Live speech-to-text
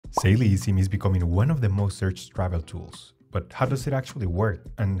Saily eSIM is becoming one of the most searched travel tools. But how does it actually work,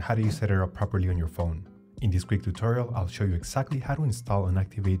 and how do you set it up properly on your phone? In this quick tutorial, I'll show you exactly how to install and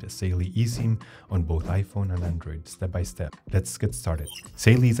activate a Saily eSIM on both iPhone and Android step by step. Let's get started.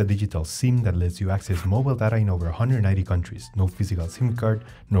 Saily is a digital SIM that lets you access mobile data in over 190 countries, no physical SIM card,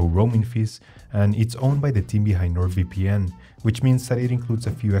 no roaming fees, and it's owned by the team behind NordVPN, which means that it includes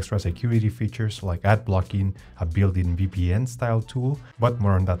a few extra security features like ad blocking, a built-in VPN style tool, but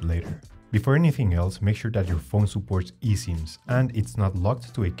more on that later. Before anything else, make sure that your phone supports eSIMs and it's not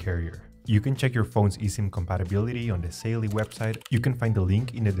locked to a carrier. You can check your phone's eSIM compatibility on the Saily website. You can find the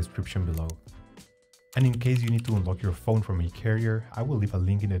link in the description below. And in case you need to unlock your phone from a carrier, I will leave a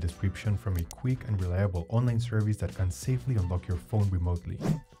link in the description from a quick and reliable online service that can safely unlock your phone remotely.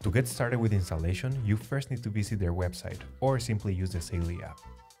 To get started with installation, you first need to visit their website or simply use the Saily app.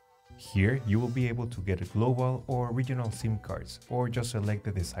 Here, you will be able to get global or regional SIM cards or just select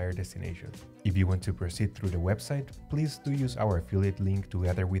the desired destination. If you want to proceed through the website, please do use our affiliate link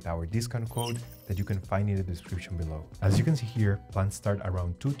together with our discount code that you can find in the description below. As you can see here, plans start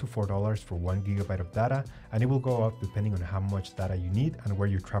around $2 to $4 for 1 GB of data, and it will go up depending on how much data you need and where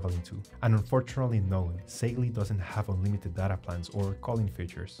you're traveling to. And unfortunately, no, Saily doesn't have unlimited data plans or calling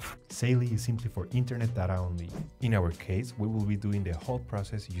features. Saily is simply for internet data only. In our case, we will be doing the whole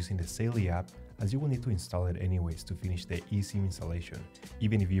process using the Saily app, as you will need to install it anyways to finish the eSIM installation,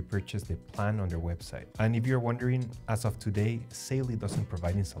 even if you purchase the plan on their website. And if you're wondering, as of today, Saily doesn't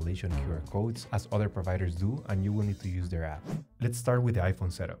provide installation QR codes as other providers do, and you will need to use their app. Let's start with the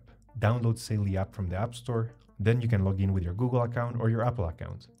iPhone setup. Download Saily app from the App Store. Then you can log in with your Google account or your Apple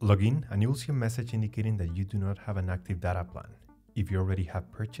account. Log in and you'll see a message indicating that you do not have an active data plan. If you already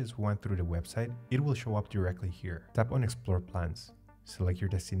have purchased one through the website, it will show up directly here. Tap on Explore Plans. Select your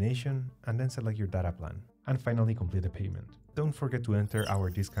destination and then select your data plan. And finally complete the payment. Don't forget to enter our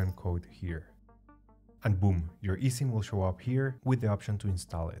discount code here. And boom, your eSIM will show up here with the option to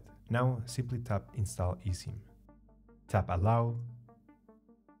install it. Now simply tap Install eSIM. Tap Allow.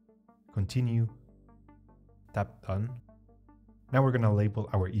 Continue. Tap Done. Now we're gonna label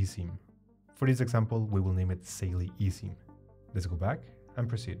our eSIM. For this example, we will name it Saily eSIM. Let's go back and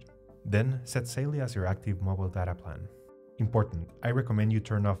proceed. Then set Saily as your active mobile data plan. Important, I recommend you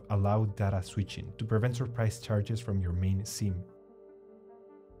turn off Allow Data Switching to prevent surprise charges from your main SIM.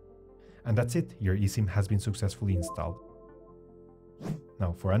 And that's it, your eSIM has been successfully installed.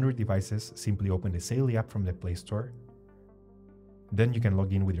 Now for Android devices, simply open the Saily app from the Play Store. Then you can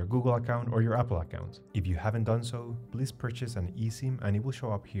log in with your Google account or your Apple account. If you haven't done so, please purchase an eSIM and it will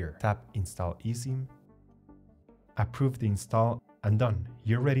show up here. Tap Install eSIM, approve the install, and done.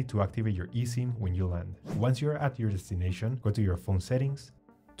 You're ready to activate your eSIM when you land. Once you're at your destination, go to your phone settings,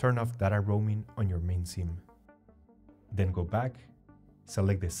 turn off data roaming on your main SIM. Then go back,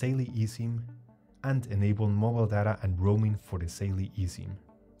 select the Saily eSIM, and enable mobile data and roaming for the Saily eSIM.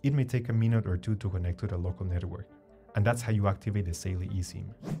 It may take a minute or two to connect to the local network. And that's how you activate the Saily eSIM.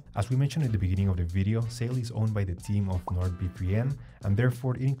 As we mentioned at the beginning of the video, Saily is owned by the team of NordVPN, and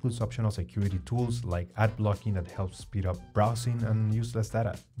therefore it includes optional security tools like ad blocking that helps speed up browsing and use less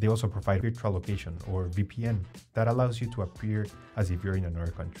data. They also provide virtual location or VPN that allows you to appear as if you're in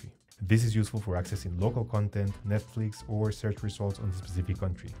another country. This is useful for accessing local content, Netflix, or search results on the specific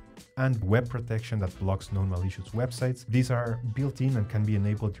country. And web protection that blocks known malicious websites. These are built in and can be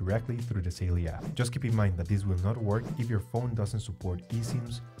enabled directly through the Saily app. Just keep in mind that this will not work if your phone doesn't support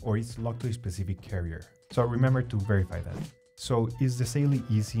eSIMs or is locked to a specific carrier. So remember to verify that. So is the Saily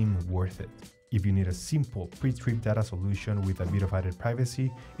eSIM worth it? If you need a simple pre-trip data solution with a bit of added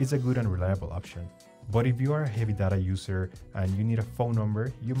privacy, it's a good and reliable option. But if you are a heavy data user and you need a phone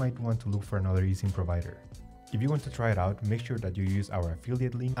number, you might want to look for another eSIM provider. If you want to try it out, make sure that you use our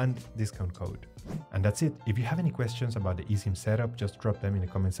affiliate link and discount code. And that's it. If you have any questions about the eSIM setup, just drop them in the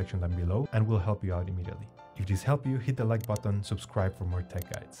comment section down below and we'll help you out immediately. If this helped you, hit the like button, subscribe for more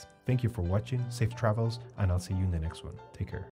tech guides. Thank you for watching, safe travels, and I'll see you in the next one. Take care.